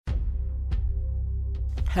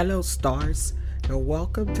Hello, stars, and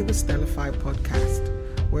welcome to the Stellify podcast,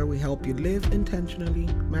 where we help you live intentionally,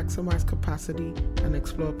 maximize capacity, and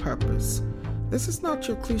explore purpose. This is not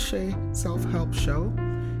your cliche self-help show.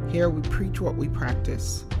 Here we preach what we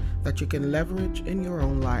practice, that you can leverage in your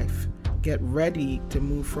own life. Get ready to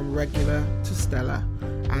move from regular to stellar.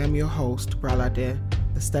 I am your host, Bralade.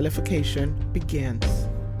 The stellification begins.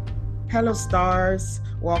 Hello, stars.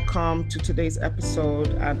 Welcome to today's episode,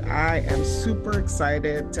 and I am super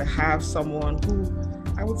excited to have someone who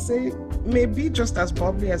I would say may be just as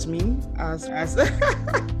bubbly as me, as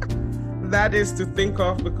that is to think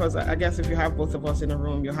of, because I guess if you have both of us in a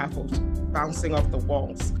room, you'll have folks bouncing off the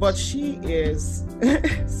walls. But she is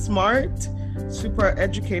smart, super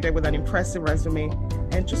educated with an impressive resume,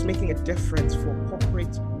 and just making a difference for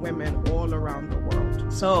corporate women all around the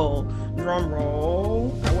world. So, drum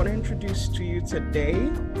roll, I want to introduce to you today,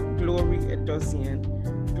 Glory Edozien.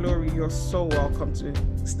 Glory, you're so welcome to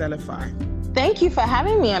Stellify. Thank you for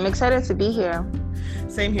having me. I'm excited to be here.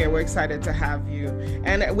 Same here. We're excited to have you.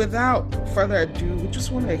 And without further ado, we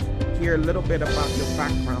just want to hear a little bit about your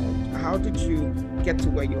background. How did you get to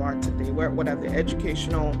where you are today? What are the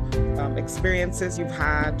educational experiences you've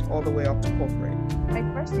had all the way up to corporate? My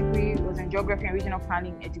first degree was in geography and regional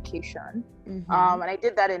planning education. And I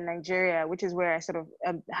did that in Nigeria, which is where I sort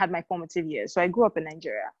of had my formative years. So I grew up in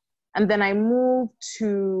Nigeria. And then I moved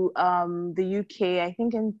to the UK, I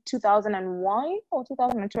think in 2001 or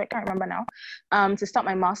 2002, I can't remember now, to start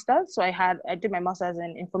my master's. So I did my master's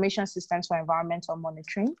in information systems for environmental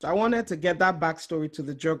monitoring. I wanted to get that backstory to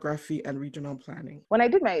the geography and regional planning. When I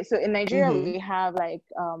did so in Nigeria, we have like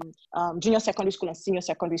junior secondary school and senior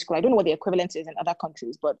secondary school. I don't know what the equivalent is in other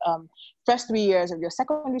countries, but first 3 years of your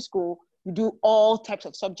secondary school, you do all types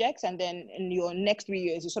of subjects, and then in your next 3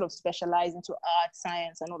 years, you sort of specialize into art,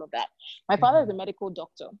 science, and all of that. My father is a medical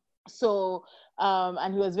doctor, so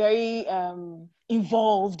and he was very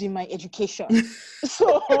involved in my education.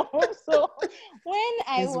 so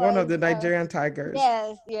when he's one of the Nigerian tigers.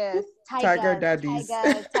 Yes, tiger daddies.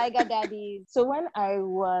 Tiger daddies. So when I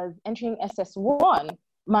was entering SS1,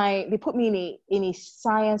 they put me in a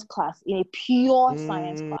science class, in a pure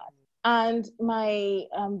science class. And I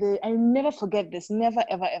never forget this, never,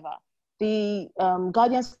 ever, ever. The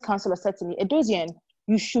guidance counselor said to me, Edozien,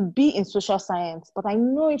 you should be in social science, but I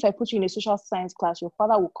know if I put you in a social science class, your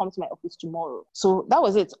father will come to my office tomorrow. So that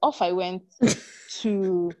was it. Off I went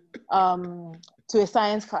to a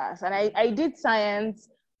science class, and I did science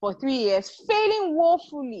for 3 years, failing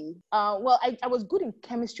woefully. I was good in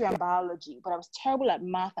chemistry and biology, but I was terrible at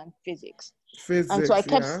math and physics. And so I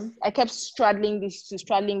kept straddling these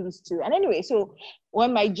two. And anyway, so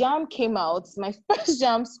when my JAM came out, my first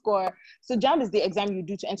JAM score, so JAM is the exam you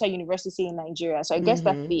do to enter university in Nigeria. So I guess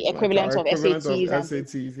that's the equivalent of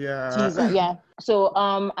SATs. Yeah. So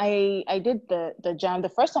I did the JAM. The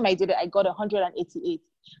first time I did it, I got 188.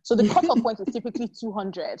 So the cutoff point is typically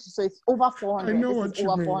 200. So it's over 400. I know what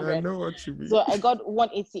you mean. So I got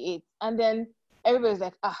 188. And then everybody's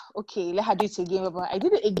like, okay, let her do it again. But I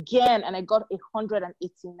did it again and I got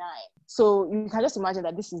 189. So you can just imagine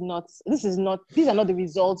that these are not the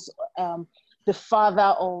results the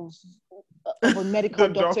father of a medical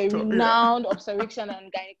doctor, renowned obstetrician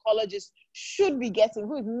and gynecologist should be getting,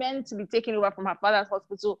 who is meant to be taking over from her father's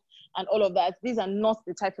hospital and all of that. These are not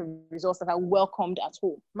the type of results that are welcomed at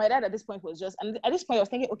home. My dad at this point was I was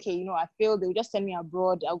thinking, okay, I failed. They will just send me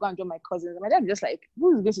abroad. I'll go and join my cousins. And my dad was just like,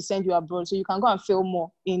 who is going to send you abroad so you can go and fail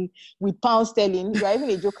more with pound sterling? You are even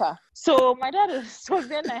a joker. So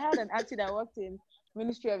then I had an auntie that worked in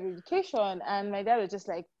Ministry of Education, and my dad was just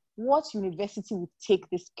like, what university would take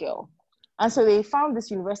this girl? And so they found this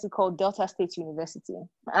university called Delta State University.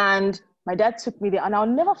 And my dad took me there. And I'll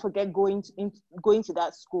never forget going to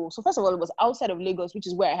that school. So first of all, it was outside of Lagos, which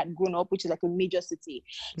is where I had grown up, which is like a major city.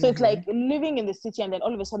 So it's like living in the city, and then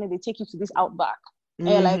all of a sudden they take you to this outback. And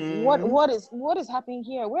you're like, what is happening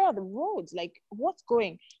here? Where are the roads? Like, what's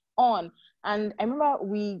going on? And I remember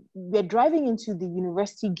we were driving into the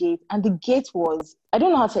university gate, and the gate was, I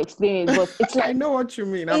don't know how to explain it, but it's like... I know what you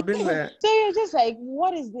mean. I've been there. So you're just like,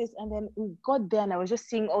 what is this? And then we got there, and I was just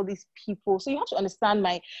seeing all these people. So you have to understand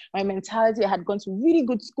my mentality. I had gone to really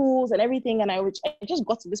good schools and everything, and I just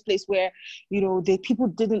got to this place where, the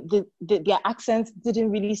people their accents didn't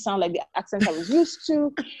really sound like the accents I was used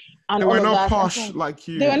to. And they were not posh like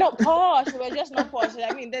you. They were not posh. They were just not posh.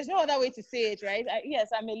 I mean, there's no other way to say it, right? Yes,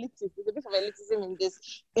 I'm elitist. There's a bit of elitism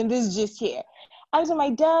in this gist here. And so my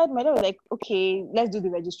dad was like, okay, let's do the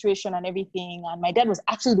registration and everything. And my dad was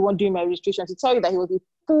actually the one doing my registration, to tell you that he was a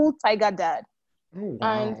full tiger dad. Oh,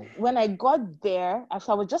 And wow. when I got there, I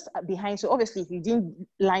was just behind. So obviously, if you didn't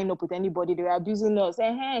line up with anybody, they were abusing us.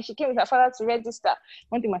 Hey, she came with her father to register.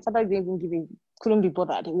 One thing, my father didn't even couldn't be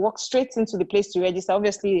bothered. He walked straight into the place to register.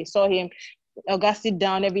 Obviously, they saw him, got sit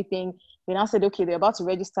down, everything. They now said, okay, they're about to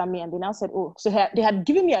register me. And they now said, oh, so they had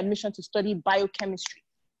given me admission to study biochemistry.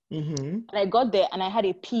 And I got there and I had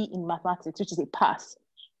a P in mathematics, which is a pass.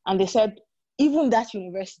 And they said, even that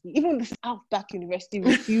university, even this outback university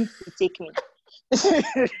refused to take me.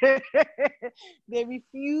 They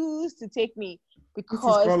refused to take me This is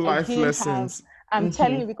because called I life didn't have, lessons. I'm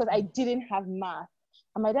telling you, because I didn't have math.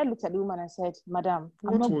 And my dad looked at the woman and said, Madam,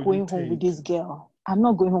 I'm What not will you going home with take? this girl. I'm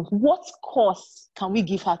not going home. What course can we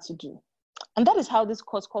give her to do? And that is how this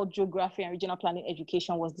course called Geography and Regional Planning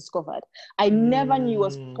Education was discovered. I never knew it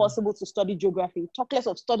was possible to study geography, talk less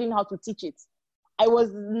of studying how to teach it. I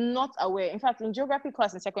was not aware. In fact, in geography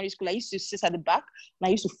class in secondary school, I used to sit at the back and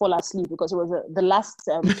I used to fall asleep because it was the last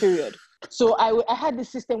period. So I had this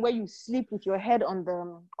system where you sleep with your head on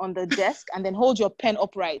the desk and then hold your pen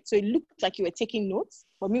upright. So it looked like you were taking notes,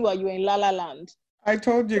 but meanwhile you were in La La Land. I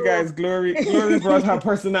told you guys, Glory brought her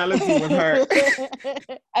personality with her.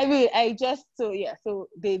 I mean, so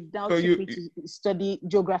they now So took me to study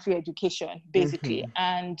geography education, basically.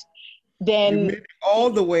 And then you made it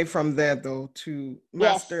all the way from there though to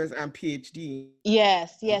master's and PhD.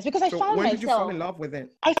 Yes, because I So found when did you fall myself. in love with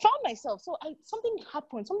it? I found myself. So something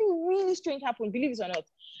happened. Something really strange happened. Believe it or not,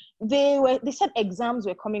 they said exams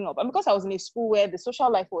were coming up, and because I was in a school where the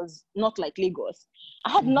social life was not like Lagos,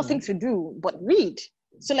 I had nothing to do but read.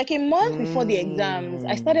 So like a month before the exams,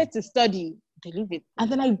 I started to study. Believe it,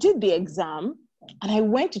 and then I did the exam, and I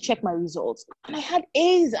went to check my results, and I had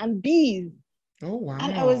A's and B's. Oh wow!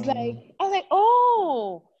 And I was like,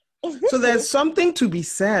 oh, is this So there's it? something to be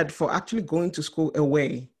said for actually going to school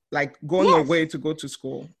away, like going away to go to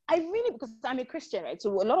school. I really, because I'm a Christian, right? So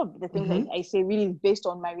a lot of the things I say really is based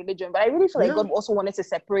on my religion, but I really feel like God also wanted to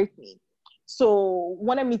separate me. So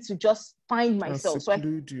wanted me to just find myself. So I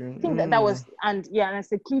think that was, and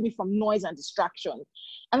seclude me from noise and distraction.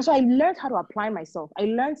 And so I learned how to apply myself. I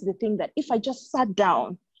learned the thing that if I just sat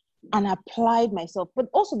down and applied myself, but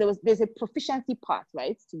also there's a proficiency part,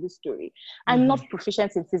 right, to this story. I'm not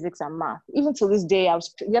proficient in physics and math. Even to this day,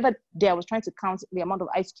 the other day I was trying to count the amount of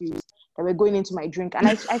ice cubes that were going into my drink, and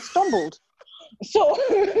I stumbled. So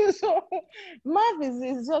math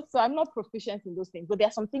is just, so I'm not proficient in those things, but there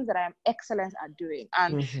are some things that I am excellent at doing.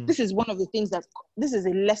 And this is one of the things this is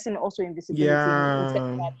a lesson also in visibility.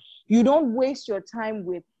 That you don't waste your time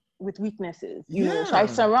with weaknesses, you know. So I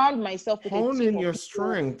surround myself with a team of your people.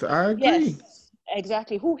 Strength. I agree. Yes,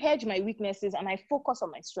 exactly. Who hedge my weaknesses and I focus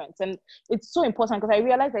on my strengths. And it's so important because I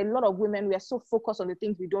realize that a lot of women, we are so focused on the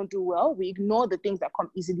things we don't do well, we ignore the things that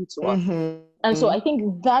come easily to us. And so I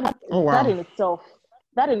think that in itself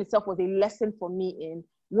was a lesson for me in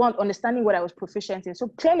one, understanding what I was proficient in. So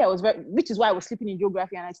clearly which is why I was sleeping in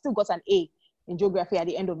geography and I still got an A in geography at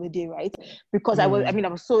the end of the day, right? Because it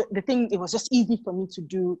was just easy for me to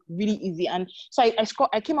do, really easy. And so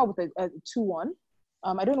I came up with a 2-1.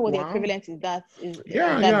 I don't know what the equivalent is. But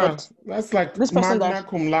that's like this person magna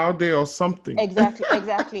cum laude or something.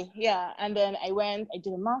 Exactly. Yeah. And then I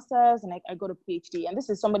did a master's and I got a PhD. And this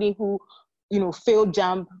is somebody who, you know, failed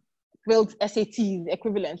JAMB, failed SATs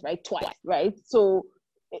equivalent, right? Twice, right? So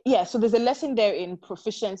yeah, so there's a lesson there in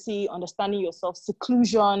proficiency, understanding yourself,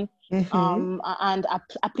 seclusion, and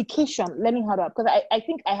application, learning how to, because I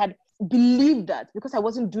think I had believed that because I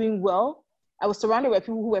wasn't doing well, I was surrounded by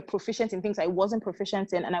people who were proficient in things I wasn't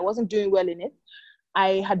proficient in, and I wasn't doing well in it.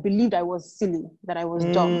 I had believed I was silly, that I was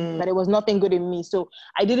dumb, that there was nothing good in me. So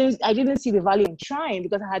I didn't see the value in trying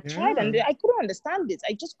because I had tried and I couldn't understand it.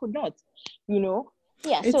 I just could not, you know.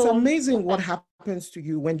 Yeah, it's amazing what happens to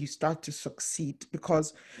you when you start to succeed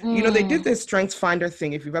because, you know, they did this strengths finder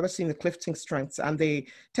thing. If you've ever seen the Clifton Strengths, and they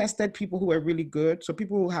tested people who were really good. So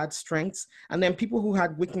people who had strengths and then people who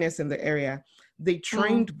had weakness in the area, they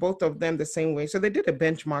trained both of them the same way. So they did a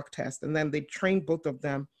benchmark test and then they trained both of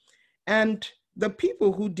them. And the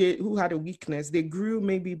people who had a weakness, they grew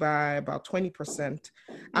maybe by about 20%.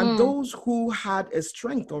 And those who had a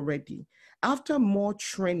strength already, after more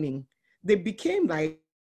training, they became like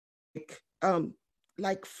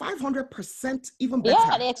 500% even better.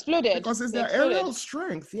 Yeah, they exploded. Because it's their aerial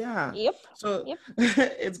strength. Yeah. Yep. So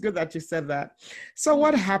it's good that you said that. So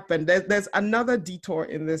what happened? There's another detour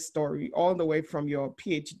in this story, all the way from your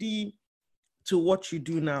PhD to what you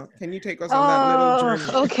do now. Can you take us on that little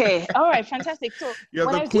journey? Okay. All right. Fantastic. So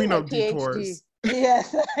you're the queen of detours. Yes.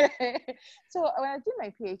 So when I did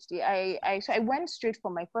my PhD, I went straight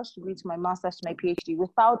from my first degree to my master's to my PhD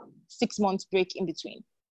without 6 months break in between.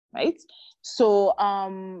 right? So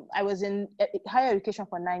I was in higher education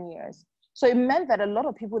for 9 years. So it meant that a lot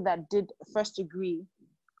of people that did first degree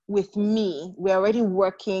with me were already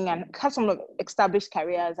working and had some established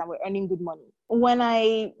careers and were earning good money. When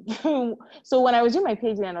I when I was doing my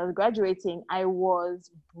PhD and I was graduating, I was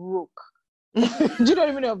broke. Do you know what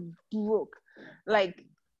I mean of broke? Like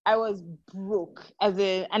I was broke and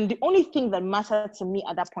the only thing that mattered to me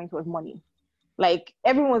at that point was money. Like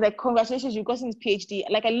everyone was like, congratulations, you got this PhD.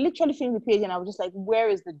 Like I literally finished the PhD and I was just like, where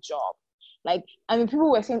is the job? Like, I mean, people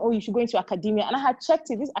were saying, oh, you should go into academia. And I had checked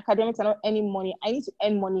it. These academics are not earning money. I need to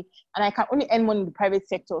earn money. And I can only earn money in the private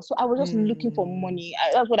sector. So I was just looking for money.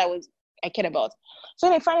 That's what I cared about. So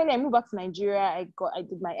then finally I moved back to Nigeria. I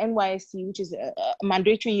did my NYSC, which is a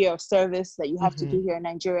mandatory year of service that you have to do here in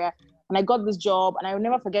Nigeria. And I got this job. And I will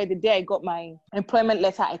never forget the day I got my employment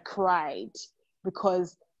letter, I cried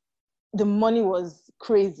because the money was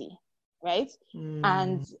crazy, right?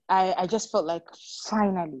 And I just felt like,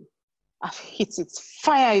 finally, I've hit it.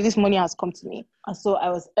 Finally, this money has come to me. And so I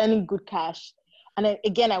was earning good cash. And then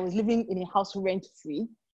again, I was living in a house rent-free.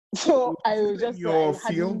 So I was just your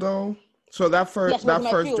field though? So that first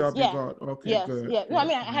job you got, okay, good. Yeah. No, I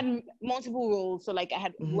mean, I had multiple roles. So like I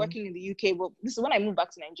had working in the UK, but this is when I moved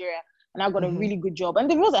back to Nigeria and I got a really good job. And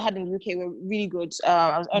the roles I had in the UK were really good.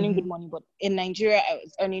 I was earning good money, but in Nigeria, I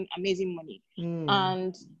was earning amazing money.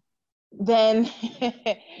 And then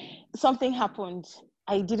something happened.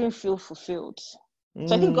 I didn't feel fulfilled.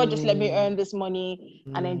 So I think God just let me earn this money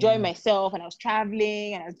and enjoy myself. And I was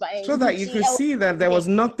traveling and I was buying. So that you could see that there was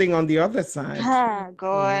nothing on the other side.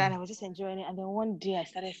 God. And I was just enjoying it. And then one day I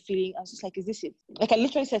started feeling, I was just like, is this it? Like I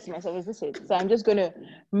literally said to myself, is this it? So I'm just going to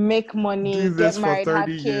make money, get married, have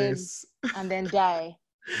kids, and then die.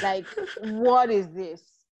 Like, what is this?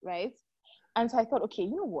 Right? And so I thought, okay,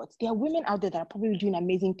 you know what? There are women out there that are probably doing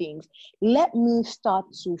amazing things. Let me start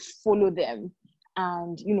to follow them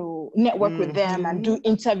and, you know, network with them and do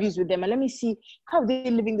interviews with them. And let me see how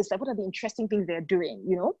they're living this life. What are the interesting things they're doing,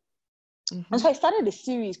 you know? And so I started a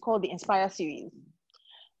series called the Inspire series.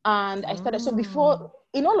 And I started, so before,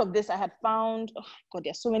 in all of this, I had found, oh God,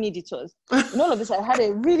 there's so many detours. In all of this, okay,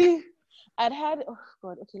 let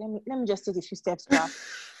me just take a few steps back.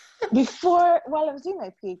 While I was doing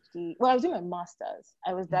my PhD, I was doing my master's,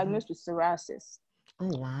 I was diagnosed with psoriasis.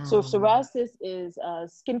 Oh, wow. So psoriasis is a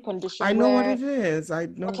skin condition. I know what it is.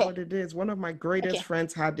 What it is. One of my greatest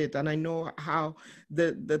friends had it, and I know how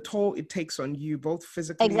the toll it takes on you, both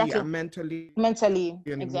physically and mentally. Mentally,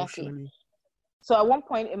 and exactly. Emotionally. So at one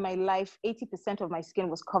point in my life, 80% of my skin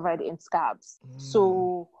was covered in scabs.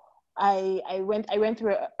 So I went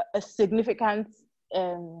through a significant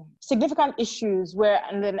issues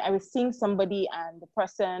and then I was seeing somebody and the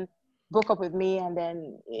person broke up with me, and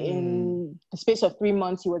then in the space of 3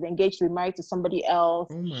 months he was engaged to be married to somebody else.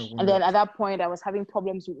 And then at that point I was having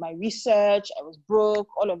problems with my research, I was broke,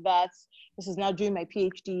 all of that. This is now doing my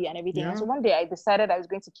PhD and everything. And so one day I decided I was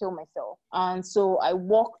going to kill myself. And so I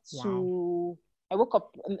woke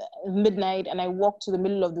up midnight and I walked to the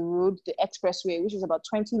middle of the road, the expressway, which is about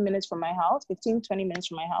 20 minutes from my house, 15, 20 minutes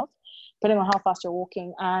from my house, depending on how fast you're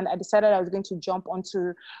walking. And I decided I was going to jump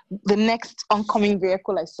onto the next oncoming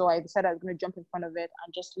vehicle I saw. I decided I was going to jump in front of it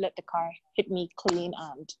and just let the car hit me clean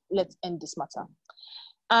and let's end this matter.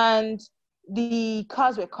 And the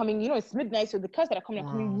cars were coming, you know, it's midnight, so the cars that are coming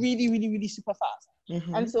are coming really, really, really super fast.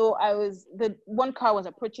 And so the one car was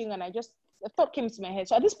approaching and a thought came into my head.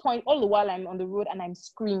 So at this point, all the while I'm on the road and I'm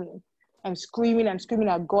screaming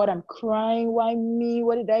at God. I'm crying. Why me?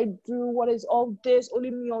 What did I do? What is all this? Only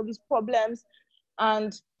me, all these problems.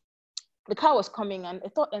 And the car was coming and a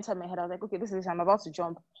thought entered my head. I was like, okay, this is, I'm about to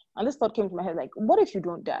jump. And this thought came to my head, like, what if you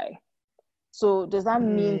don't die? So does that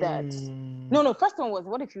mean that, no, first one was,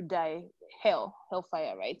 what if you die?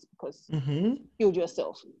 Hellfire, right? Because you killed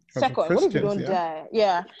yourself. Second, what if you don't die?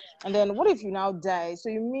 Yeah. And then what if you now die? So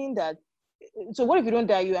you mean that, so what if you don't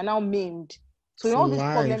die? You are now maimed. So in all these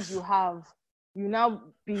problems you have, you now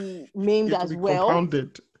be maimed as well.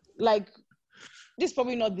 Compounded. Like, this is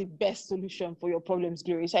probably not the best solution for your problems,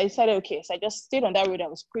 Glory. So I decided, okay, so I just stayed on that road. I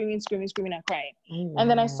was screaming and crying. And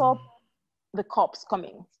then I saw the cops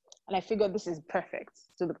coming. And I figured this is perfect.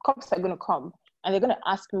 So the cops are going to come and they're going to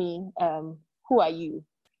ask me, who are you?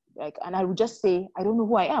 Like, and I would just say, I don't know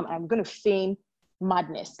who I am. I'm going to feign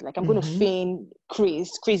madness. Like, I'm going to feign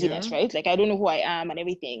craziness, right? Like, I don't know who I am and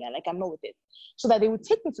everything. And like, I'm not with it. So that they would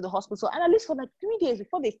take me to the hospital. And at least for like 3 days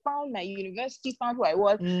before they found my university, found who I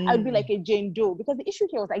was, I would be like a Jane Doe. Because the issue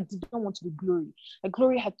here was I didn't want to be Glory. Like,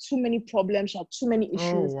 Glory had too many problems. She had too many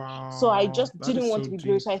issues. So I just didn't want to be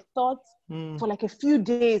Glory. So I thought for like a few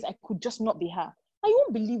days, I could just not be her. I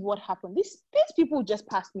won't believe what happened. These people just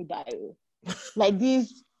passed me by. Like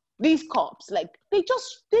these cops, like they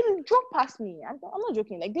drove past me. I'm not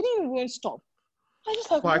joking. Like they didn't even stop. I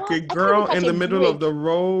just like, Like what? a I can't even girl catch in a the middle of break. the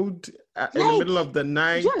road, in the Like, middle of the do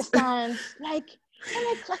night. you understand? Like, I'm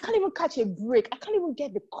like, I can't even catch a break. I can't even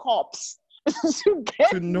get the cops to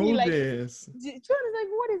get To know me. Like, this. do you understand? Like,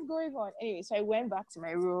 what is going on? Anyway, so I went back to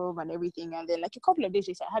my room and everything. And then, like, a couple of days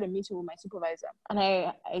later, I had a meeting with my supervisor. And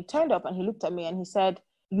I turned up and he looked at me and he said,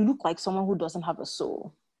 "You look like someone who doesn't have a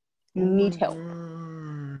soul. You need help."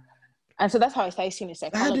 God. And so that's how I started seeing a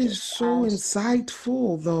psychologist. That is so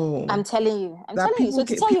insightful, though. I'm telling you. People So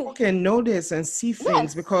to tell you, can notice and see things,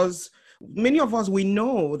 yes, because many of us, we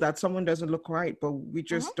know that someone doesn't look right, but we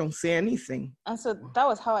just don't say anything. And so that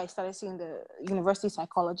was how I started seeing the university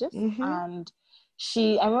psychologist. Mm-hmm. And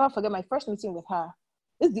I remember, I forget my first meeting with her.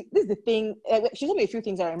 This is the thing. She told me a few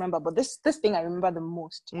things I remember, but this thing I remember the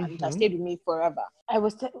most, and it has stayed with me forever.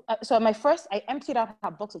 So at my first, I emptied out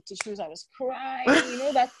her box of tissues. I was crying,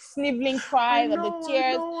 that sniveling cry, that the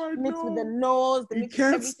tears mixed with the nose, You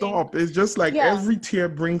can't everything. stop. It's just like every tear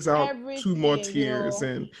brings out two more tears,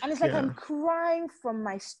 and it's like I'm crying from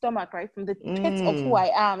my stomach, right, from the pit of who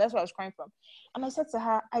I am. That's what I was crying from. And I said to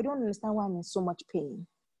her, I don't understand why I'm in so much pain.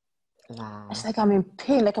 Wow. It's like I'm in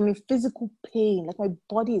pain, like I'm in physical pain, like my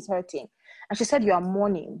body is hurting. And she said, "You are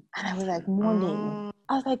mourning." And I was like, "Mourning?"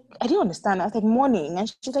 I was like, I didn't understand. I was like, "Mourning?"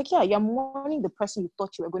 And she's like, "Yeah, you're mourning the person you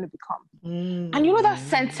thought you were going to become." And that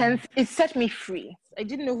sentence, it set me free. I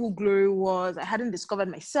didn't know who Glory was. I hadn't discovered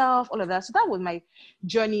myself, all of that. So that was my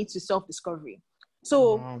journey to self-discovery.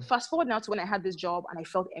 So fast forward now to when I had this job and I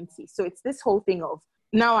felt empty. So it's this whole thing of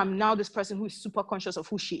I'm now this person who is super conscious of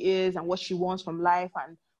who she is and what she wants from life,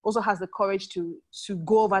 and also has the courage to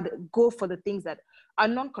go for the things that are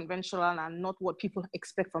non-conventional and are not what people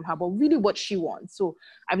expect from her, but really what she wants. So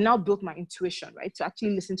I've now built my intuition, right, to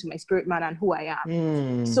actually listen to my spirit man and who I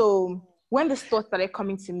am. So when this thought started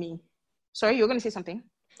coming to me, sorry, you're going to say something?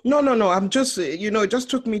 No. I'm just, it just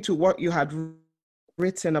took me to what you had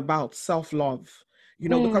written about self-love,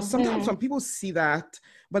 because sometimes some people see that,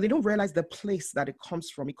 but they don't realize the place that it comes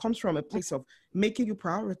from. It comes from a place of making you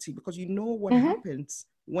priority, because what happens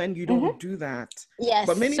when you don't do that. Yes.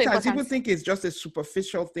 But many times important. people think it's just a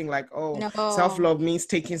superficial thing, like, self-love means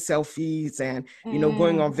taking selfies and,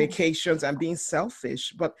 going on vacations and being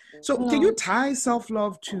selfish. But so can you tie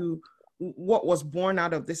self-love to what was born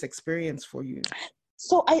out of this experience for you?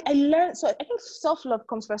 So I learned, I think self-love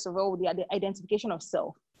comes first of all with the identification of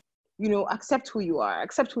self. Accept who you are,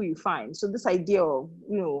 accept who you find. So this idea of,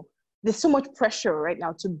 there's so much pressure right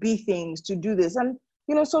now to be things, to do this. And,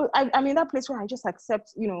 so I'm in that place where I just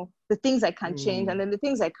accept, the things I can change. And then the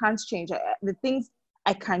things I can't change, the things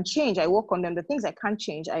I can change, I work on them. The things I can't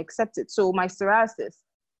change, I accept it. So my psoriasis,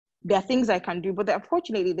 there are things I can do, but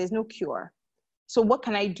unfortunately there's no cure. So what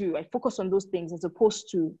can I do? I focus on those things as opposed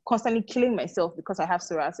to constantly killing myself because I have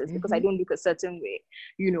psoriasis, because I don't look a certain way,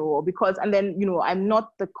 or because, and then, I'm not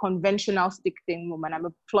the conventional stick thin woman. I'm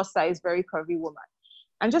a plus size, very curvy woman.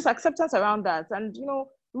 And just acceptance around that. And,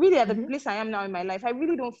 really at the place I am now in my life, I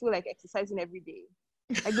really don't feel like exercising every day.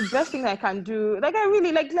 Like the best thing I can do, like I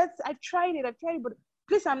really, I've tried it, but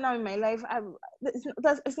place I'm now in my life,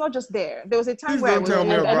 it's not just there. There was a time where I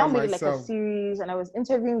now made it like a series, and I was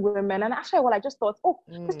interviewing women, and after a while I just thought,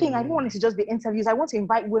 this thing, I don't want it to just be interviews. I want to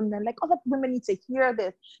invite women, like other women need to hear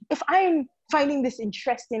this. If I'm finding this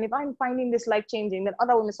interesting, if I'm finding this life-changing, then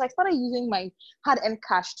other women. So I started using my hard-earned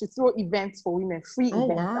cash to throw events for women, free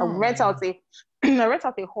events. Wow. I rent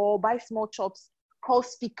out a hall, buy small chops, call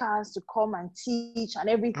speakers to come and teach and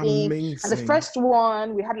everything. Amazing. And the first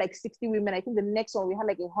one, we had like 60 women. I think the next one, we had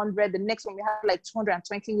like 100. The next one, we had like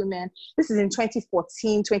 220 women. This is in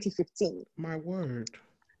 2014, 2015. My word.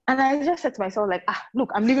 And I just said to myself, like, look,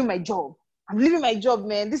 I'm leaving my job. I'm leaving my job,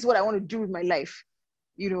 man. This is what I want to do with my life.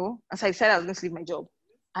 And so I said I was going to leave my job.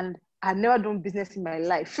 And I've never done business in my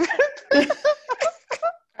life.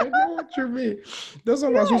 I know what you mean. Those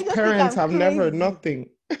of us whose parents have never nothing.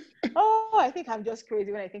 I think I'm just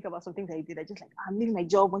crazy when I think about some things I did. I just I'm leaving my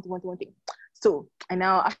job, one thing. So I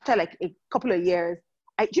now, after like a couple of years,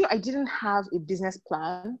 I didn't have a business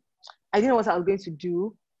plan. I didn't know what I was going to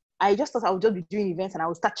do. I just thought I would just be doing events and I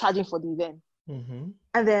would start charging for the event.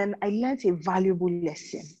 And then I learned a valuable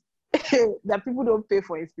lesson that people don't pay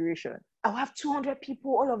for inspiration. I'll have 200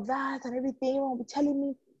 people, all of that and everything. Will be telling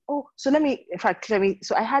me,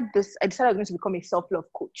 so I had this, I decided I was going to become a self-love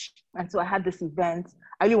coach. And so I had this event.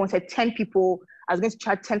 I really wanted 10 people. I was going to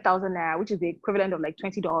charge 10,000 naira, which is the equivalent of like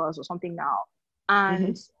 $20 or something now.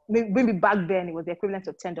 And maybe back then it was the equivalent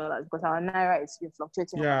of $10 because our naira is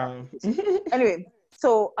fluctuating. Yeah. Anyway,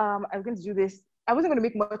 so I was going to do this. I wasn't going to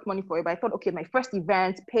make much money for it, but I thought, okay, my first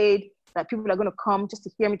event paid, that people are going to come just to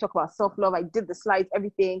hear me talk about self-love. I did the slides,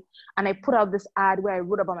 everything. And I put out this ad where I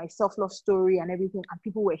wrote about my self-love story and everything. And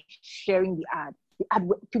people were sharing the ad.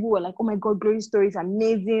 People were like, oh my God, Glory story is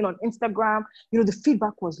amazing on Instagram. You know, the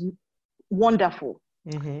feedback was wonderful.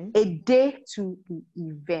 A day to the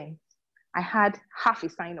event, I had half a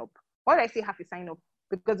sign up. Why did I say half a sign up?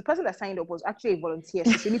 Because the person that signed up was actually a volunteer.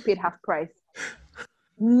 So she only paid half price.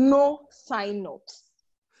 No sign-ups.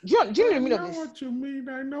 Do you know what I mean of this?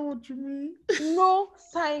 I know what you mean. No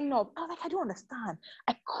sign-up. I was like, I don't understand.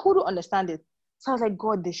 I couldn't understand it. So I was like,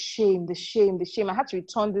 God, the shame. I had to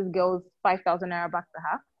return this girl's 5,000 naira back to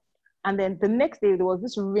her. And then the next day, there was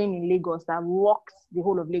this rain in Lagos that rocked the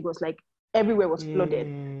whole of Lagos. Like, everywhere was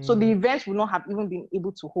flooded. So the event would not have even been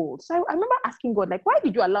able to hold. So I remember asking God, like, why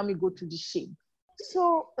did you allow me go through this shame?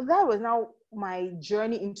 So that was now my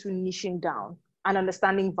journey into niching down and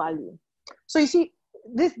understanding value. So you see,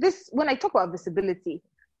 this when I talk about visibility,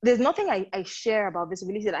 there's nothing I share about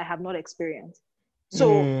visibility that I have not experienced.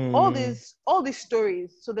 So all these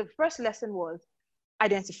stories. So the first lesson was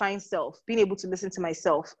identifying self, being able to listen to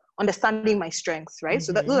myself, understanding my strengths, right?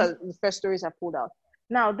 So those are the first stories I pulled out.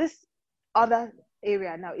 Now this other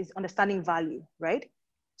area now is understanding value, right?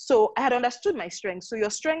 So I had understood my strengths. So your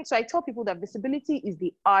strengths, so I tell people that visibility is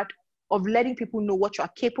the art of letting people know what you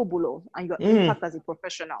are capable of and your impact as a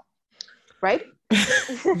professional, right?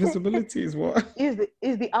 Visibility is what? Is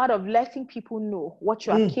the art of letting people know what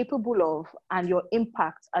you are capable of and your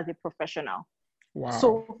impact as a professional. Wow.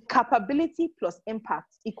 So capability plus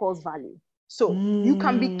impact equals value. So you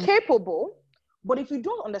can be capable, but if you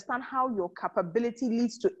don't understand how your capability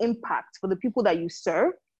leads to impact for the people that you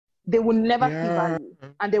serve, they will never see value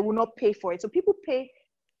and they will not pay for it. So people pay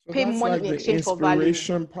money like in exchange for value. The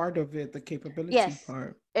inspiration part of it, the capability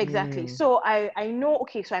part. Exactly. So I know,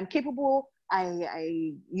 okay, so I'm capable.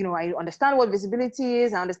 I understand what visibility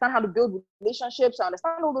is. I understand how to build relationships. I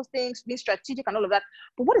understand all those things, being strategic and all of that.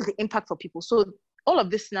 But what is the impact for people? So all of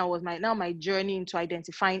this now was my journey into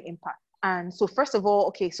identifying impact. And so first of all,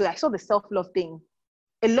 okay, so I saw the self-love thing.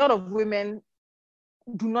 A lot of women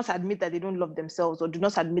do not admit that they don't love themselves or do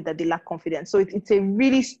not admit that they lack confidence. So it's a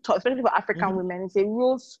really, especially for African women, it's a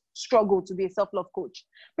real struggle to be a self-love coach.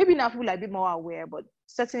 Maybe now people are a bit more aware, but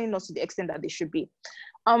certainly not to the extent that they should be.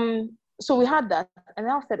 So we had that, and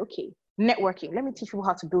then I said, okay, networking. Let me teach people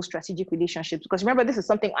how to build strategic relationships. Because remember, this is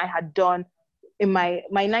something I had done in my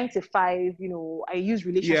 9 to 5. You know, I use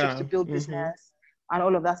relationships to build business and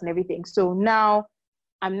all of that and everything. So now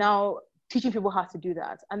I'm teaching people how to do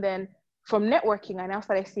that. And then from networking, I now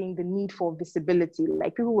started seeing the need for visibility.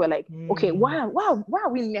 Like people were like, okay, why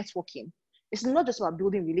are we networking? It's not just about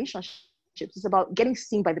building relationships. It's about getting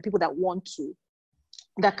seen by the people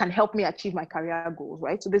that can help me achieve my career goals,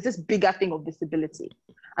 right? So there's this bigger thing of visibility.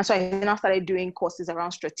 And so I now started doing courses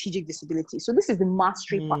around strategic visibility. So this is the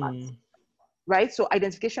mastery part, right? So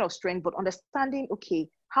identification of strength, but understanding, okay,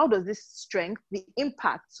 how does this strength, the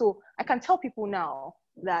impact? So I can tell people now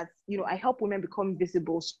that, you know, I help women become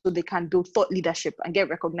visible so they can build thought leadership and get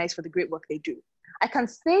recognized for the great work they do. I can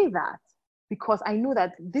say that because I know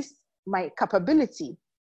that my capability,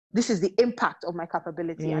 this is the impact of my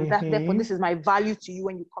capability. And therefore, this is my value to you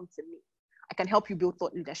when you come to me. I can help you build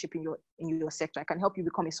thought leadership in your sector. I can help you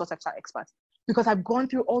become a sought after expert because I've gone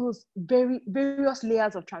through all those various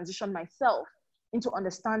layers of transition myself into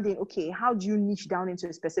understanding, okay, how do you niche down into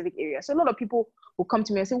a specific area? So a lot of people will come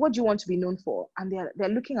to me and say, what do you want to be known for? And they're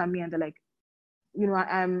looking at me and they're like, you know,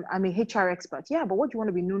 I'm a HR expert. Yeah, but what do you want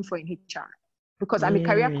to be known for in HR? Because I'm a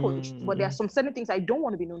career coach, but there are some certain things I don't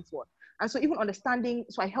want to be known for. And so even understanding,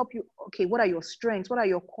 so I help you, okay, what are your strengths? What are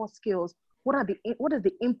your core skills? What is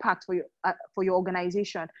the impact for your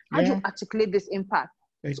organization? How do you articulate this impact?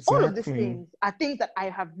 Exactly. So all of these things are things that I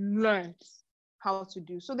have learned how to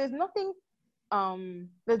do. So there's nothing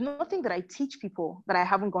that I teach people that I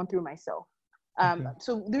haven't gone through myself.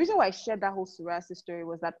 So the reason why I shared that whole psoriasis story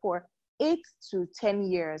was that for 8 to 10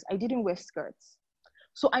 years, I didn't wear skirts.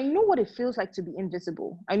 So I know what it feels like to be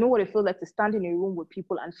invisible. I know what it feels like to stand in a room with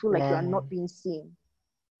people and feel like you are not being seen,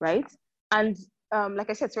 right? And like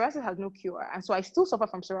I said, psoriasis has no cure. And so I still suffer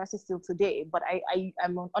from psoriasis till today, but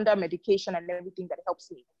I'm under medication and everything that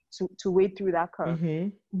helps me to wade through that curve.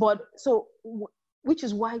 But so, which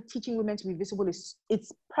is why teaching women to be visible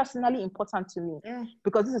it's personally important to me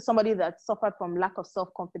because this is somebody that suffered from lack of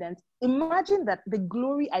self-confidence. Imagine that the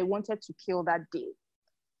glory I wanted to kill that day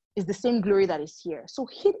is the same glory that is here. So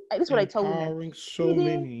this is what I tell women. So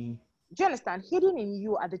many. Do you understand? Hidden in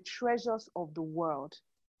you are the treasures of the world.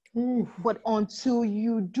 But until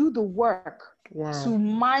you do the work to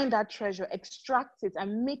mine that treasure, extract it,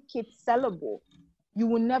 and make it sellable, you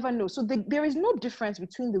will never know. So there is no difference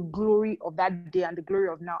between the glory of that day and the glory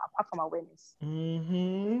of now, apart from awareness.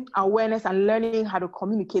 Awareness and learning how to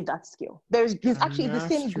communicate that skill. There's actually the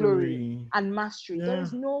same glory and mastery. Yeah.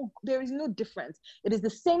 There is no difference. It is the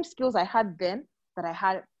same skills I had then that I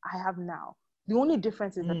have now. The only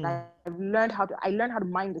difference is that I learned how to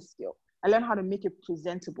mine the skill. I learned how to make it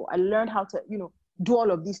presentable. I learned how to, do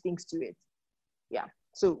all of these things to it. Yeah.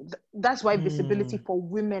 So that's why visibility for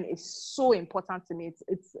women is so important to me.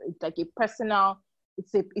 It's like a personal,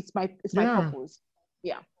 it's my purpose.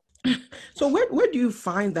 Yeah. So where do you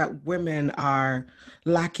find that women are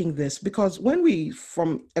lacking this? Because when we,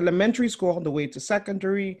 from elementary school all the way to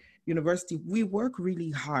secondary, university, we work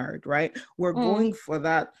really hard, right? We're going for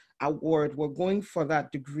that award. We're going for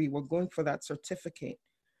that degree. We're going for that certificate.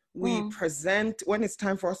 We present, when it's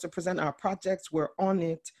time for us to present our projects, we're on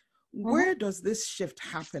it. Where does this shift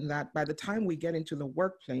happen that by the time we get into the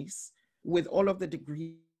workplace with all of the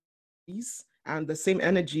degrees and the same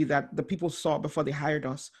energy that the people saw before they hired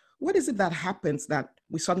us, what is it that happens that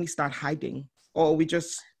we suddenly start hiding? Or we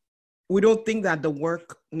don't think that the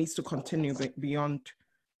work needs to continue beyond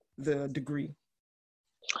the degree?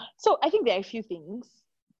 So I think there are a few things,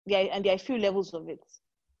 and there are a few levels of it.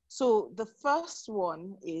 So the first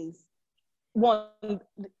one is,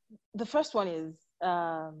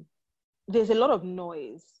 there's a lot of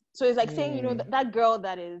noise. So it's like saying, that girl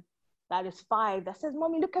that is 5 that says,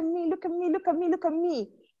 "Mommy, look at me, look at me, look at me, look at me."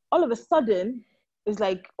 All of a sudden, it's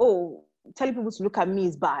like, oh, telling people to look at me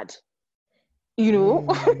is bad.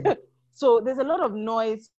 So there's a lot of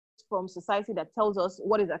noise from society that tells us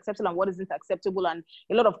what is acceptable and what isn't acceptable, and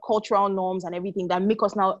a lot of cultural norms and everything that make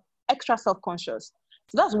us now extra self-conscious.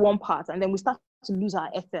 So that's one part. And then we start to lose our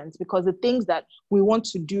essence because the things that we want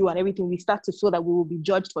to do and everything, we start to feel that we will be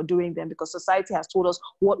judged for doing them because society has told us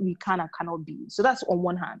what we can and cannot be. So that's on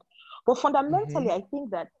one hand. But fundamentally, I think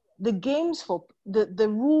that the games for the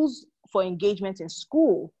rules for engagement in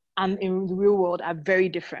school and in the real world are very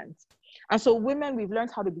different. And so women, we've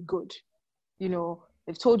learned how to be good.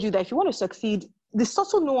 They've told you that if you want to succeed, the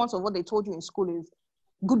subtle nuance of what they told you in school is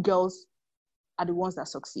good girls are the ones that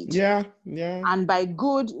succeed. Yeah. And by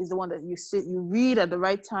good is the one that you read at the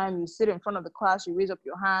right time, you sit in front of the class, you raise up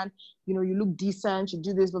your hand, you look decent, you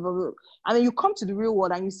do this, blah, blah, blah. And then you come to the real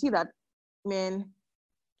world and you see that, man,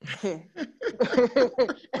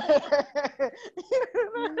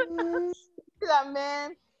 that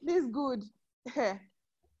man, this good.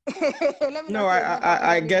 No,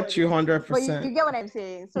 I get you 100%. But you get what I'm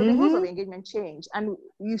saying. So the rules of engagement change, and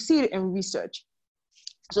you see it in research.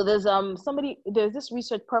 So there's this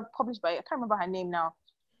research published by, I can't remember her name now,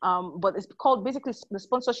 but it's called basically the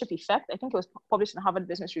sponsorship effect. I think it was published in Harvard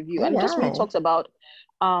Business Review, and just really talks about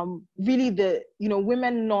really the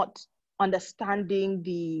women not understanding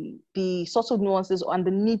the sorts of nuances and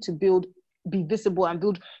the need to be visible and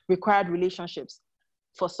build required relationships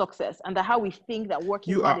for success, and how we think that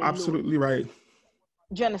working you are absolutely right.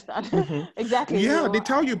 Do you understand? Exactly. Yeah, they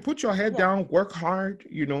tell you, put your head down, work hard,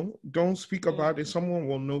 don't speak about it. Someone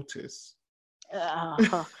will notice.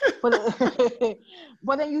 But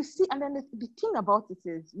then you see, and then the thing about it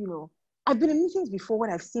is, I've been in meetings before when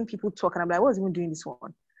I've seen people talk and I'm like, what's even doing this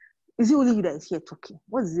one? Is it only you that is here talking?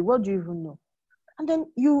 What is it? What do you even know? And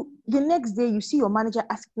then the next day you see your manager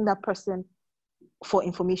asking that person for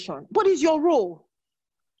information. What is your role?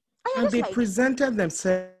 And they presented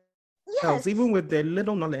themselves. Yes. Even with their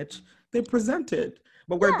little knowledge, they presented.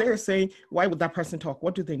 But we're there saying, why would that person talk?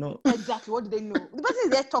 What do they know? Exactly. What do they know? The person is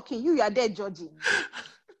there talking. You are there judging.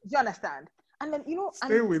 Do you understand? And then,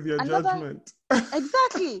 stay with your judgment.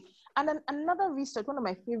 Exactly. And then another research, one of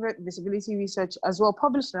my favorite visibility research as well,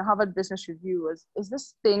 published in Harvard Business Review, is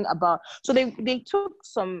this thing about, so they took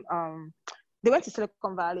some, they went to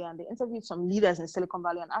Silicon Valley and they interviewed some leaders in Silicon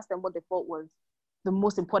Valley and asked them what they thought was the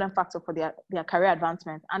most important factor for their career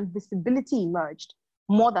advancement, and visibility emerged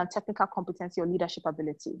more than technical competency or leadership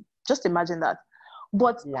ability. Just imagine that.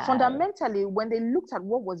 But fundamentally, when they looked at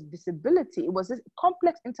what was visibility, it was this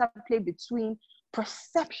complex interplay between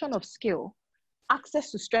perception of skill,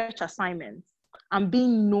 access to stretch assignments, and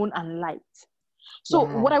being known and liked. So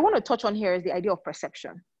what I want to touch on here is the idea of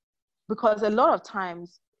perception, because a lot of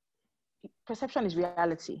times perception is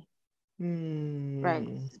reality. Right,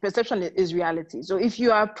 perception is reality. So if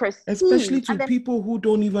you are perceived, especially to people who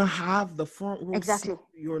don't even have the front row seat of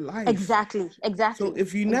your life, exactly. So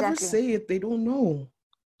if you never say it, they don't know.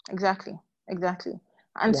 Exactly.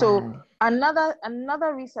 And so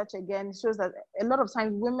another research again shows that a lot of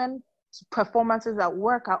times women's performances at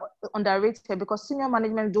work are underrated because senior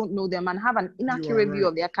management don't know them and have an inaccurate view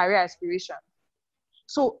of their career aspiration.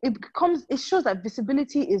 So it shows that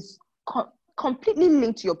visibility is completely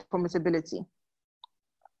linked to your permissibility.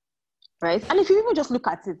 Right? And if you even just look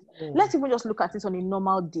at it, let's even just look at it on a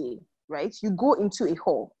normal day, right? You go into a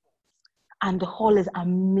hall and the hall is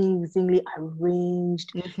amazingly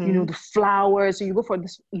arranged, the flowers. So you go for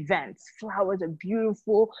this event, flowers are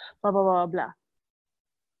beautiful, blah, blah, blah, blah.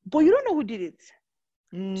 But you don't know who did it.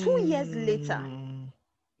 2 years later,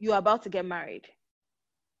 you're about to get married.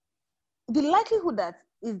 The likelihood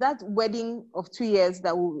that wedding of 2 years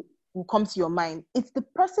that will come to your mind, it's the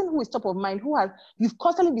person who is top of mind, you've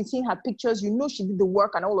constantly been seeing her pictures, she did the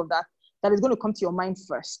work and all of that is going to come to your mind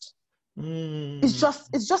first. It's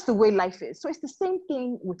just the way life is. So it's the same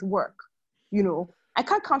thing with work. I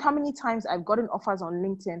can't count how many times I've gotten offers on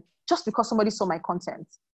LinkedIn just because somebody saw my content.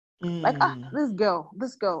 Like, this girl,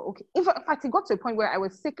 okay. In fact, it got to a point where I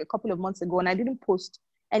was sick a couple of months ago and I didn't post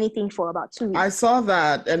anything for about 2 weeks. I saw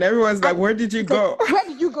that and everyone's like, where did you go? Like, where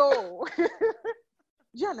did you go?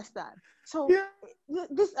 Do you understand? So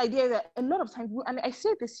this idea that a lot of times, and I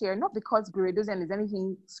say this here, not because Edozien is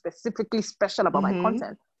anything specifically special about my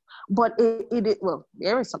content, but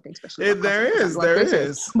there is something special. There is.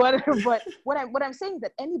 But what I'm saying is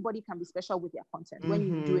that anybody can be special with their content when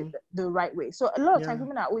you do it the right way. So a lot of times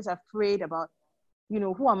women are always afraid about,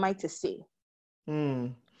 who am I to say?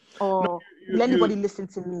 Or will anybody listen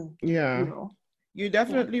to me? Yeah. You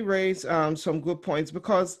definitely raise some good points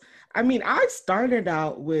because, I started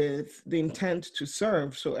out with the intent to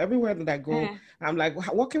serve. So everywhere that I go, I'm like,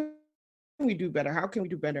 what can we do better? How can we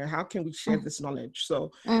do better? How can we share this knowledge?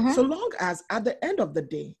 So, so long as at the end of the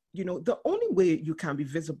day, the only way you can be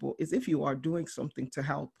visible is if you are doing something to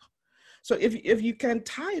help. So if you can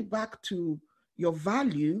tie it back to your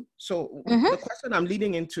value. So the question I'm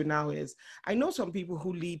leading into now is, I know some people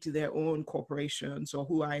who lead to their own corporations or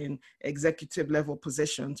who are in executive level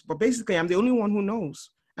positions, but basically I'm the only one who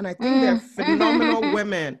knows. And I think they're phenomenal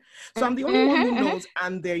women. So I'm the only one who knows,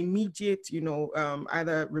 and their immediate,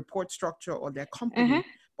 either report structure or their company.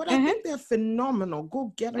 But I think they're phenomenal.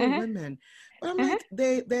 Go get her women. But I'm like,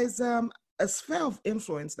 there's a sphere of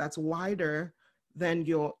influence that's wider than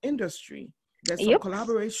your industry. There's some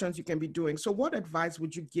collaborations you can be doing. So what advice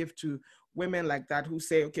would you give to women like that who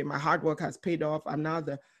say, okay, my hard work has paid off. I'm now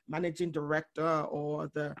the managing director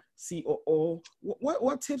or the COO.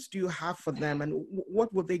 What tips do you have for them, and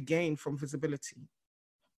what will they gain from visibility?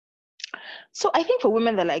 So I think for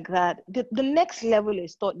women that are like that, the next level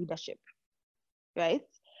is thought leadership, right?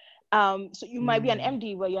 So you might be an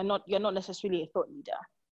MD, but you're not necessarily a thought leader.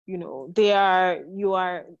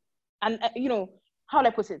 How will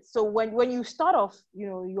I put it? So when you start off,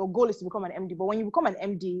 your goal is to become an MD, but when you become an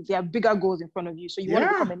MD, there are bigger goals in front of you. So you want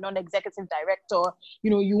to become a non-executive director,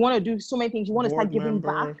 you want to do so many things. You want to start giving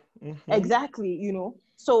back. Exactly,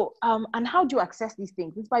 So, and how do you access these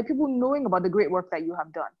things? It's by people knowing about the great work that you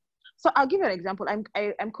have done. So I'll give you an example.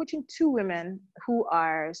 I'm coaching 2 women who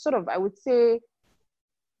are sort of, I would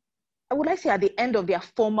like to say at the end of their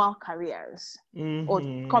formal careers or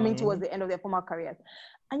coming towards the end of their formal careers.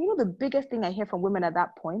 And the biggest thing I hear from women at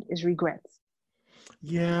that point is regrets.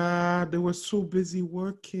 Yeah, they were so busy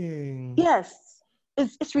working. Yes,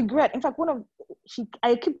 it's regret. In fact,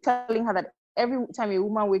 I keep telling her that every time a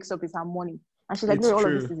woman wakes up, it's her morning. And she's like, all of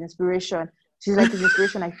this is inspiration. She's like, it's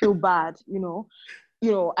inspiration. I feel bad,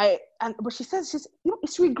 but she says,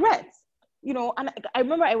 it's regrets. And I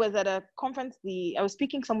remember I was at a conference, I was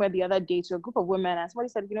speaking somewhere the other day to a group of women, and somebody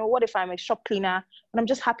said, what if I'm a shop cleaner and I'm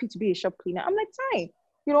just happy to be a shop cleaner? I'm like, fine.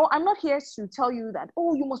 I'm not here to tell you that,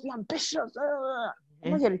 you must be ambitious.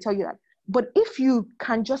 I'm not here to tell you that. But if you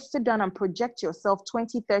can just sit down and project yourself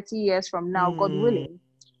 20, 30 years from now, God willing,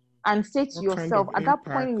 and say to yourself, at that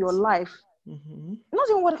point in your life, not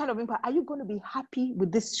even what kind of impact, are you going to be happy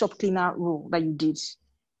with this shop cleaner role that you did?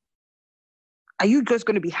 Are you just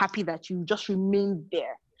going to be happy that you just remained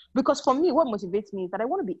there? Because for me, what motivates me is that I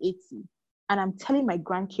want to be 80 and I'm telling my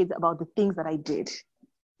grandkids about the things that I did.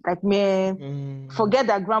 Like, man, forget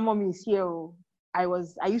that grandmommy is here. I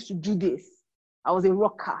used to do this. I was a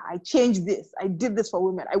rocker. I changed this. I did this for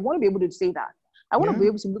women. I want to be able to say that. I want to be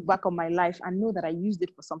able to look back on my life and know that I used it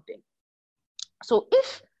for something. So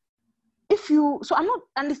I'm not,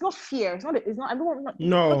 and it's not fear. I'm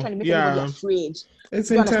not trying to make anybody afraid. It's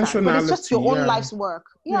intentionality. But it's just your own life's work.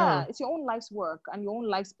 Yeah, it's your own life's work and your own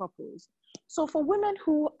life's purpose. So for women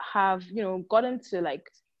who have, gotten to like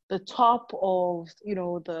the top of,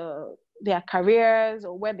 their careers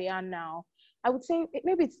or where they are now, I would say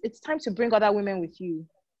maybe it's time to bring other women with you.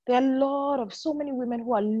 There are so many women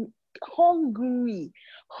who are hungry.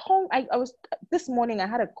 This morning I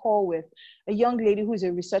had a call with a young lady who is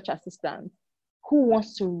a research assistant who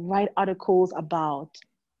wants to write articles about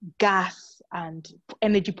gas and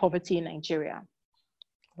energy poverty in Nigeria.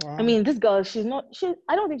 Wow. I mean, this girl,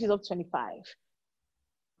 I don't think she's up to 25.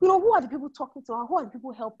 You know, who are the people talking to her? Who are the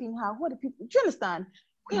people helping her? Who are the people? Do you understand?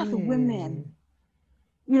 We are the women.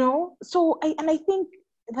 You know, so I think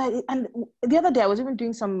that, and the other day I was even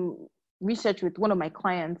doing some research with one of my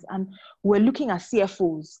clients, and we're looking at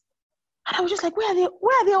CFOs, and I was just like, where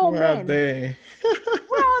are they all Where men? are they?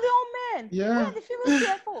 Where are they all men? Yeah. Where are the female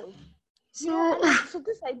CFOs? You know, and so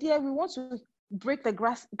this idea, we want to break the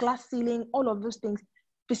glass ceiling, all of those things.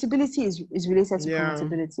 Visibility is related to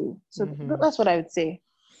accountability. So that's what I would say.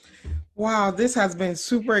 Wow, this has been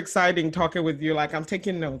super exciting talking with you. Like, I'm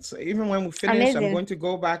taking notes. Even when we finish, Amazing. I'm going to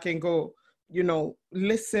go back and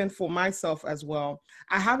listen for myself as well.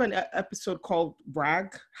 I have an episode called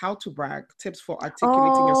Brag, How to Brag, Tips for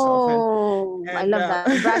Articulating Yourself. And I love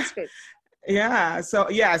that. Brag script. Yeah. So,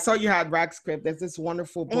 I saw you had Brag script. There's this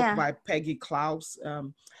wonderful book by Peggy Klaus.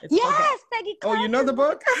 Yes, Peggy Klaus. Oh, you know the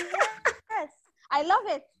book? Yes. I love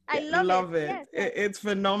it. I love it. Yes. It's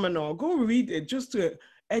phenomenal. Go read it just to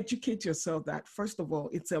educate yourself that, first of all,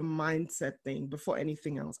 it's a mindset thing before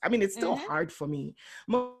anything else. I mean, it's still hard for me.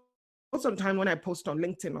 Most of the time when I post on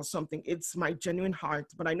LinkedIn or something, it's my genuine heart.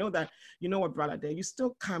 But I know that, you know what, brother, you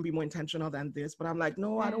still can be more intentional than this. But I'm like,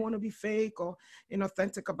 no, I don't want to be fake or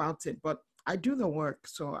inauthentic about it. But I do the work,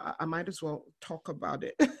 so I might as well talk about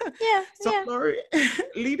it. So, Glory,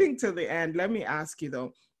 leading to the end, let me ask you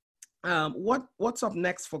though, what's up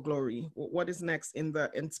next for Glory? What is next in the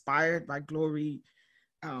Inspired by Glory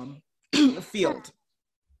field?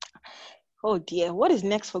 Oh dear, what is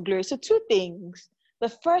next for Glory? So two things. The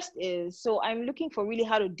first is, so I'm looking for really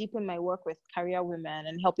how to deepen my work with career women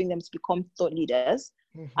and helping them to become thought leaders.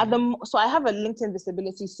 So I have a LinkedIn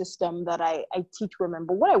visibility system that I teach women,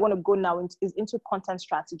 but what I want to go now is into content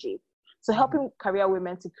strategy. So helping career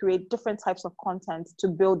women to create different types of content to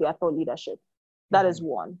build their thought leadership. That is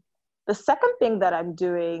one. The second thing that I'm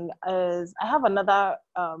doing is I have another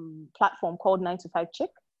platform called 9 to 5 Chick.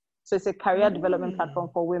 So it's a career development platform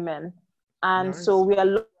for women. And so we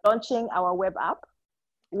are launching our web app,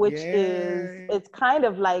 which it's kind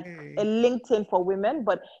of like a LinkedIn for women,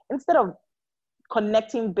 but instead of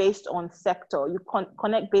connecting based on sector, you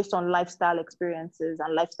connect based on lifestyle experiences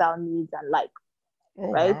and lifestyle needs and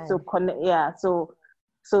right? Wow. So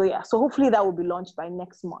hopefully that will be launched by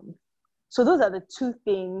next month. So those are the two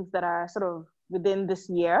things that are sort of within this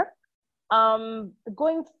year.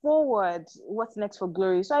 Going forward, what's next for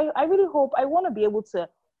Glory? So I really hope, I want to be able to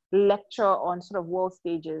lecture on sort of world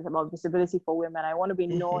stages about visibility for women. I want to be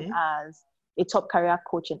known as a top career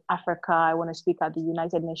coach in Africa. I want to speak at the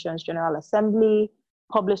United Nations General Assembly,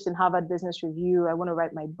 published in Harvard Business Review. I want to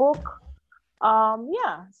write my book.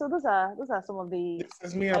 So those are some of the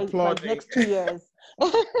my next 2 years.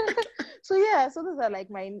 So those are like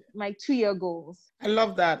my 2-year goals. I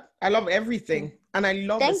love that. I love everything. And I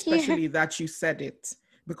love especially that you said it,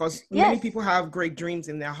 because many people have great dreams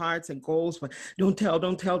in their hearts and goals, but don't tell,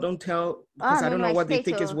 because I don't know what they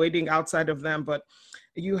think is waiting outside of them, but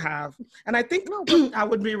you have. And I think I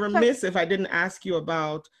would be remiss if I didn't ask you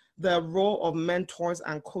about the role of mentors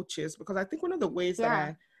and coaches, because I think one of the ways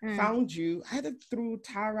that I found you, either through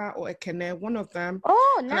Tara or Ekene, one of them.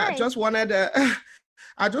 Oh, nice. And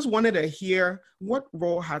I just wanted to hear, what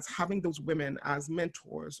role has having those women as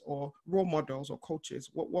mentors or role models or coaches,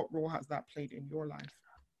 what role has that played in your life?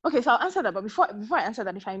 Okay, so I'll answer that. But before I answer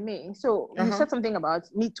that, if I may, so you said something about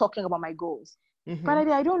me talking about my goals. But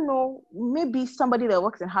I don't know, maybe somebody that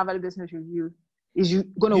works in Harvard Business Review is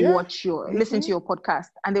going to watch listen to your podcast,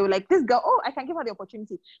 and they were like, this girl, I can give her the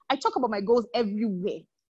opportunity. I talk about my goals everywhere.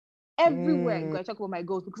 I talk about my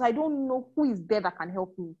goals, because I don't know who is there that can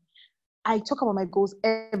help me. I talk about my goals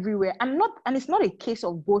everywhere. And it's not a case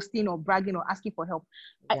of boasting or bragging or asking for help.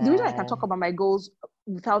 The reason I can talk about my goals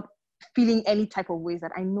without feeling any type of ways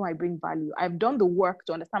that I know I bring value. I've done the work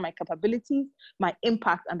to understand my capabilities, my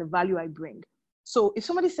impact, and the value I bring. So if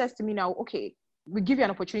somebody says to me now, okay, we give you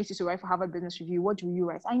an opportunity to write for Harvard Business Review, what do you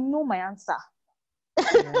write? I know my answer.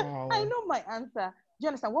 Wow. I know my answer. Do you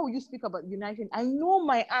understand? What will you speak about United? I know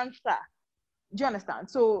my answer. Do you understand?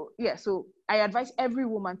 So I advise every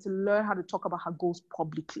woman to learn how to talk about her goals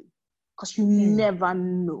publicly, because you never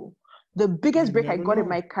know. The biggest break I got in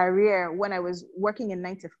my career when I was working in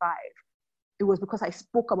 9 to 5, it was because I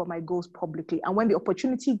spoke about my goals publicly. And when the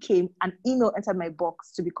opportunity came, an email entered my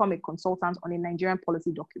box to become a consultant on a Nigerian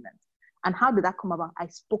policy document. And how did that come about? I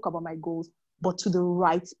spoke about my goals, but to the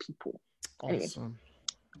right people. Awesome. Anyway,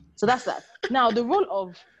 so that's that. Now, the role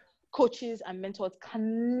of coaches and mentors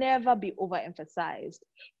can never be overemphasized.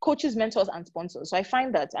 Coaches, mentors, and sponsors. So I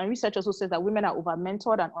find that, and research also says that women are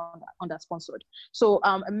over-mentored and under-sponsored. So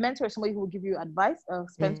a mentor is somebody who will give you advice. A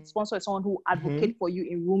sponsor is someone who will advocate for you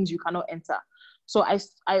in rooms you cannot enter. So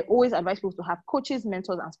I always advise people to have coaches,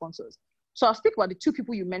 mentors, and sponsors. So I'll speak about the two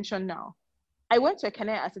people you mentioned now. I went to Ekene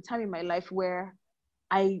at a time in my life where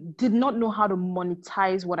I did not know how to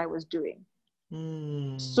monetize what I was doing.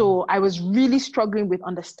 So I was really struggling with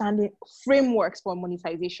understanding frameworks for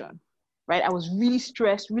monetization, right? I was really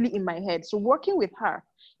stressed, really in my head. So working with her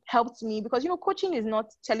helped me because, coaching is not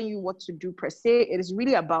telling you what to do per se. It is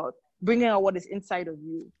really about bringing out what is inside of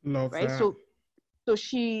you, Love right? that. So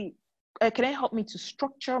she can help me to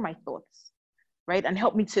structure my thoughts, right? And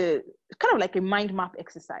help me to kind of like a mind map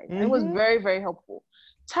exercise. And it was very, very helpful.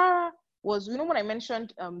 Tara was, when I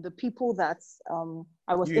mentioned the people that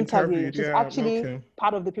I was interviewing, she's actually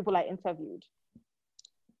part of the people I interviewed.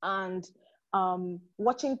 And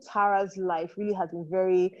watching Tara's life really has been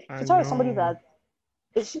Tara is somebody that,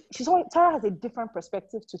 Tara has a different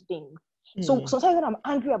perspective to things. So sometimes when I'm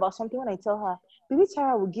angry about something, when I tell her, maybe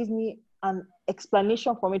Tara will give me an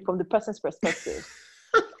explanation from it from the person's perspective.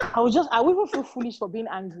 I would even feel foolish for being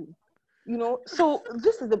angry. So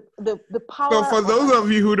this is the power. So for those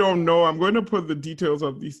of you who don't know, I'm going to put the details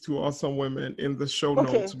of these two awesome women in the show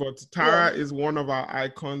notes. But Tara is one of our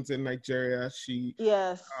icons in Nigeria. She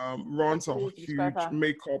runs a huge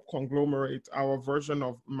makeup conglomerate, our version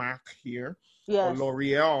of MAC here, or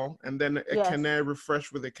L'Oreal. And then Ekene,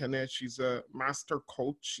 Refresh with Ekene. She's a master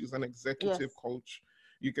coach. She's an executive coach.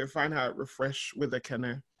 You can find her at Refresh with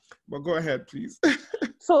Ekene. But go ahead, please.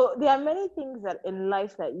 So there are many things that in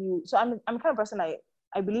life that so I'm the kind of person,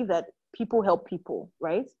 I believe that people help people,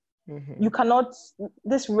 right? You cannot,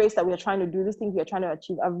 this race that we are trying to do, these things we are trying to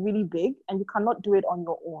achieve are really big and you cannot do it on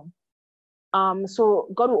your own. So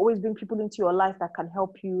God will always bring people into your life that can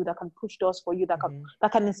help you, that can push doors for you,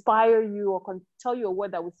 that can inspire you or can tell you a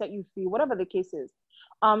word that will set you free, whatever the case is.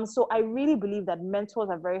 So I really believe that mentors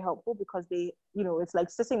are very helpful because they, it's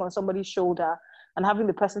like sitting on somebody's shoulder and having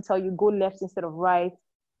the person tell you go left instead of right.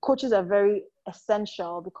 Coaches are very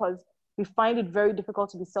essential because we find it very difficult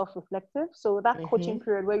to be self-reflective. So that coaching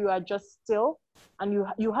period where you are just still and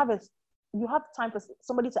you have time for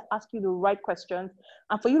somebody to ask you the right questions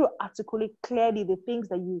and for you to articulate clearly the things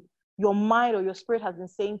that your mind or your spirit has been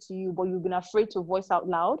saying to you, but you've been afraid to voice out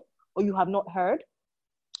loud or you have not heard.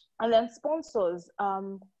 And then sponsors,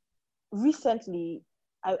 recently,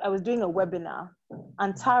 I was doing a webinar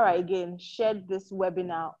and Tara again shared this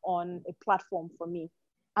webinar on a platform for me.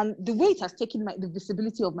 And the way it has taken the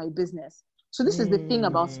visibility of my business. So this is the thing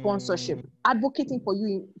about sponsorship, advocating for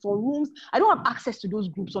you for rooms. I don't have access to those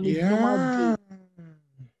groups on a normal day.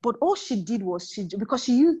 But all she did was because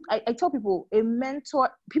she used, I tell people, a mentor,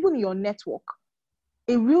 people in your network,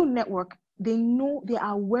 a real network, they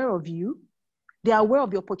are aware of you. They are aware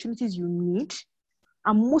of the opportunities you need.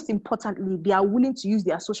 And most importantly, they are willing to use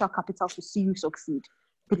their social capital to see you succeed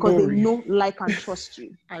because they know, like, and trust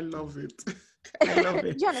you. I love it. I love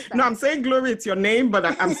it. No, I'm saying glory, it's your name, but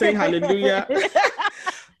I'm saying hallelujah.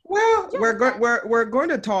 Well, we're going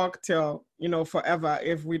to talk till, forever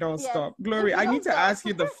if we don't stop. Glory, I need to ask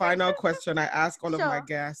you the final question I ask all of my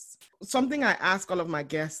guests. Something I ask all of my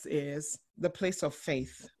guests is the place of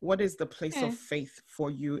faith. What is the place of faith for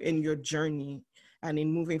you in your journey and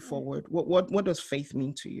in moving forward? What does faith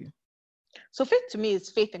mean to you? So faith to me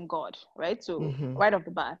is faith in God, right? So right off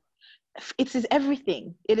the bat, it is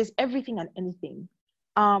everything. It is everything and anything.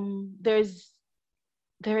 There is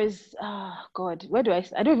God, where do I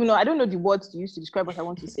don't even know. I don't know the words to use to describe what I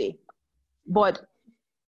want to say. But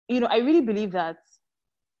I really believe that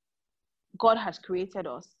God has created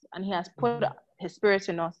us and he has put his spirit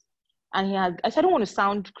in us. And he has, I don't want to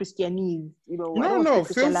sound Christianese, I don't want to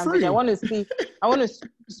speak Christian language. Free. I want to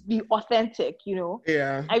be authentic,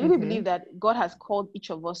 Yeah. I really believe that God has called each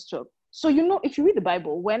of us to. So, if you read the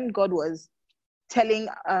Bible, when God was telling,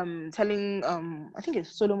 I think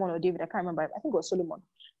it's Solomon or David, I can't remember. I think it was Solomon,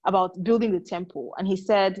 about building the temple. And he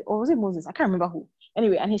said, or was it Moses? I can't remember who.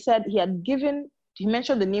 Anyway, and he said he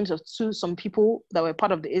mentioned the names of some people that were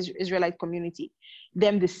part of the Israelite community,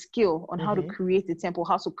 them the skill on how to create the temple,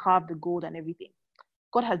 how to carve the gold and everything.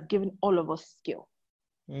 God has given all of us skill.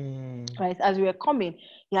 Right? As we are coming,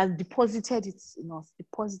 he has deposited it in us,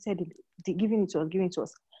 giving it to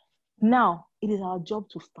us. Now, it is our job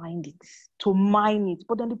to find it, to mine it.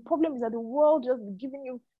 But then the problem is that the world just giving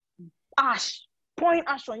you pouring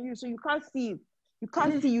ash on you so you can't see it. You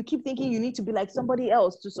can't see. You keep thinking you need to be like somebody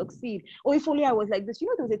else to succeed. Or if only I was like this. You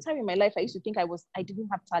know, there was a time in my life I used to think I didn't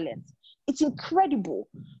have talent. It's incredible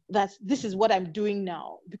that this is what I'm doing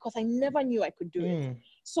now because I never knew I could do it.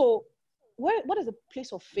 So what is a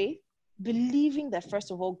place of faith? Believing that,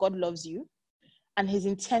 first of all, God loves you and his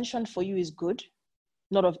intention for you is good,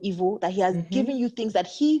 not of evil, that he has given you things that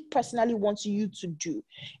he personally wants you to do.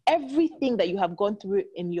 Everything that you have gone through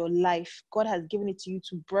in your life, God has given it to you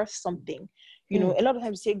to birth something. You know, a lot of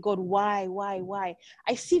times you say, God, why?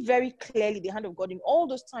 I see very clearly the hand of God in all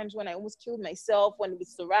those times when I almost killed myself, when with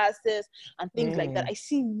psoriasis and things like that. I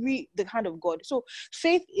see the hand of God. So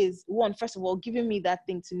faith is one, first of all, giving me that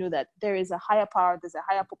thing to know that there is a higher power, there's a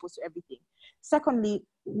higher purpose to everything. Secondly,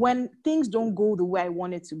 when things don't go the way I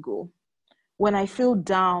want it to go, when I feel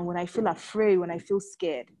down, when I feel afraid, when I feel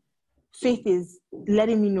scared, faith is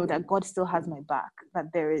letting me know that God still has my back, that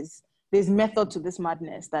there's method to this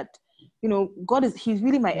madness, that, you know, he's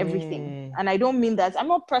really my everything. And I don't mean that I'm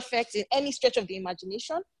not perfect in any stretch of the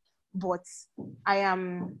imagination, but I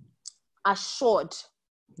am assured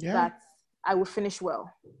that I will finish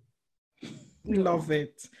well. Love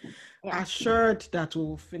it. Yeah. Assured that we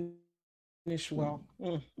will finish well.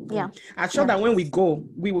 Assured that when we go,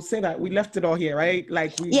 we will say that we left it all here, right?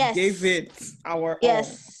 Like we gave it our all.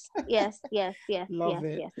 Yes. Love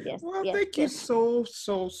it. Yes. Well, thank you so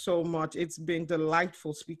much. It's been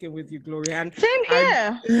delightful speaking with you, Glory. And same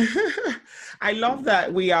here. I love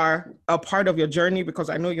that we are a part of your journey because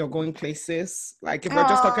I know you're going places. Like if we're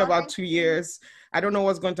just talking about 2 years, I don't know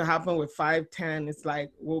what's going to happen with 5, 10. It's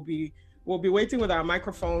like we'll be waiting with our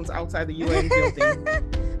microphones outside the UN building.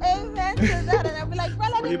 Amen to that. And I'll be like,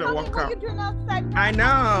 well, what are you doing outside? I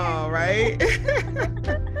know, right?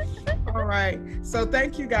 All right. So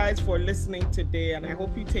thank you guys for listening today. And I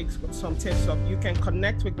hope you take some tips up. You can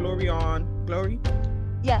connect with Glory on Glory.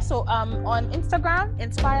 Yeah. So on Instagram,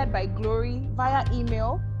 Inspired by Glory, via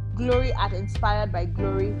email,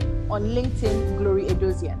 glory@inspiredbyglory, on LinkedIn, Glory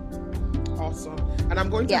Edozien. Awesome. And I'm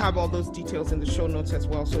going to have all those details in the show notes as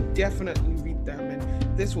well. So definitely read them.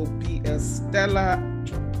 And this will be a stellar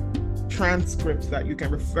transcript that you can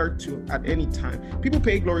refer to at any time. People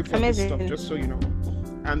pay Glory for this stuff, just so you know.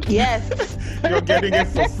 And yes, you're getting it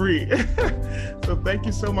for free. So thank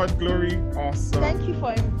you so much, Glory. Awesome. Thank you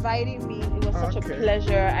for inviting me. It was such a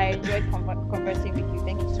pleasure. I enjoyed conversing with you.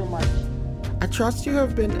 Thank you so much. I trust you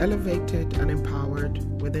have been elevated and empowered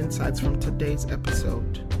with insights from today's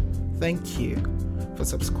episode. Thank you for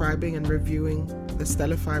subscribing and reviewing the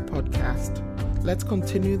Stellify podcast. Let's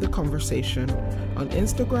continue the conversation on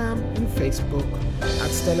Instagram and Facebook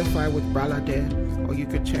at Stellify with Bralade, or you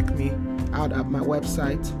could check me out at my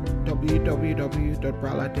website,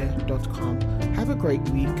 www.bralade.com. Have a great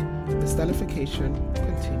week. The Stellification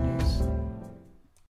continues.